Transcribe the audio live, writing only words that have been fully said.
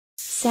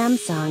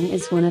Samsung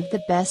is one of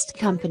the best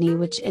company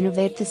which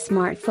innovate the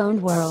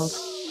smartphone world.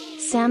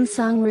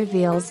 Samsung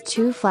reveals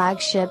two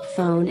flagship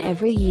phone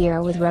every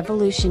year with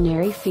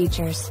revolutionary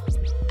features.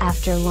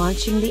 After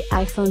launching the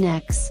iPhone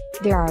X,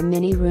 there are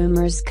many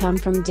rumors come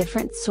from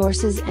different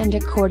sources, and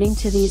according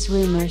to these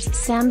rumors,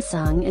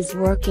 Samsung is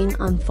working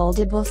on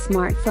foldable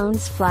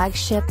smartphone's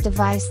flagship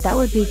device that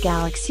would be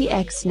Galaxy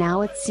X.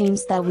 Now it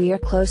seems that we are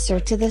closer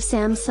to the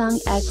Samsung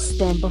X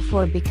than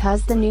before,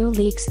 because the new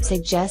leaks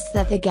suggest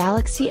that the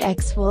Galaxy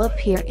X will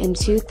appear in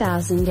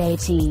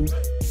 2018.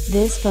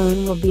 This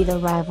phone will be the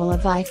rival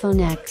of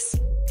iPhone X.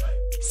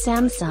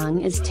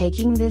 Samsung is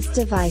taking this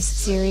device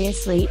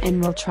seriously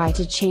and will try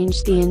to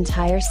change the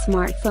entire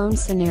smartphone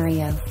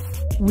scenario.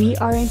 We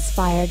are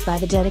inspired by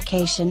the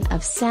dedication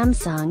of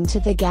Samsung to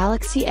the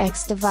Galaxy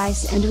X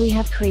device, and we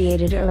have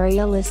created a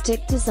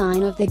realistic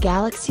design of the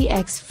Galaxy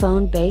X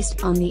phone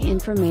based on the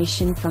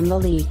information from the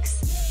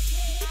leaks.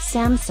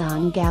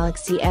 Samsung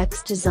Galaxy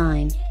X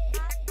design.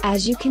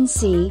 As you can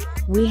see,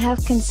 we have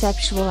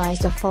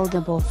conceptualized a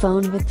foldable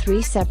phone with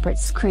three separate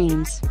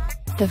screens.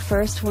 The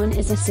first one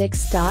is a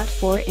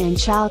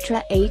 6.4-inch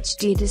Ultra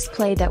HD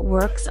display that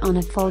works on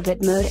a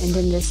folded mode, and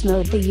in this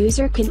mode the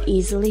user can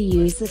easily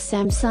use the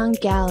Samsung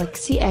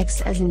Galaxy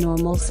X as a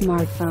normal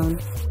smartphone.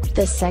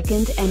 The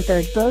second and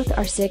third both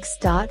are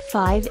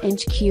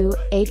 6.5-inch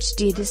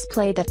QHD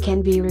display that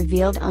can be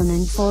revealed on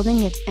unfolding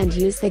it and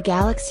use the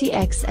Galaxy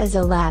X as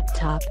a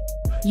laptop.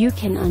 You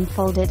can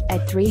unfold it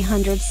at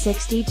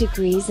 360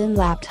 degrees in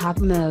laptop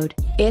mode.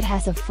 It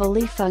has a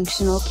fully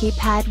functional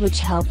keypad which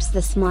helps the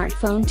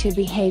smartphone to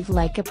behave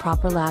like a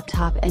proper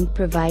laptop and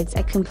provides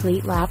a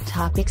complete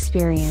laptop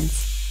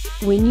experience.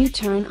 When you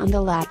turn on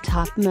the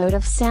laptop mode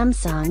of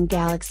Samsung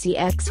Galaxy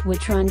X,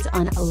 which runs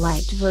on a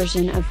light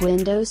version of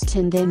Windows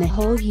 10, then the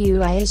whole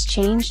UI is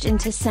changed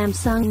into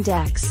Samsung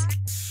DeX.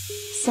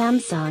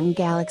 Samsung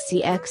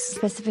Galaxy X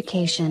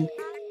specification.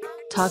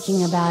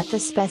 Talking about the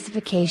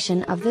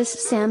specification of this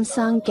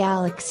Samsung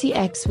Galaxy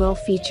X will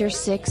feature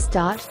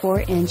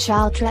 6.4-inch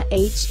Ultra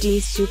HD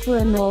Super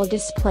AMOLED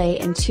display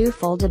and two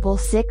foldable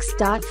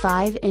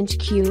 6.5-inch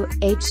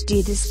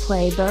QHD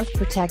display, both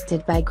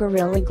protected by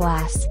Gorilla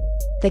Glass.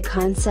 The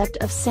concept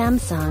of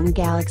Samsung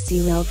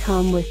Galaxy will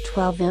come with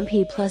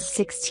 12MP plus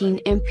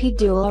 16MP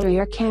dual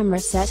rear camera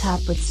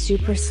setup with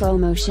super slow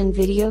motion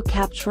video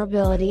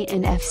capturability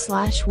and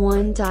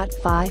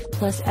f/1.5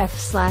 plus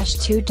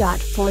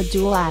f/2.4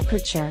 dual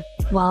aperture,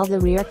 while the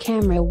rear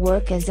camera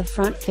work as a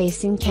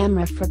front-facing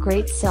camera for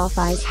great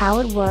selfies. How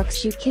it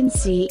works you can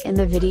see in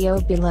the video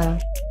below.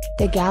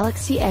 The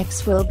Galaxy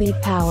X will be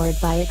powered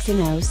by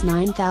Exynos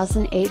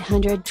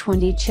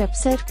 9820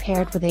 chipset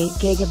paired with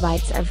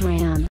 8GB of RAM.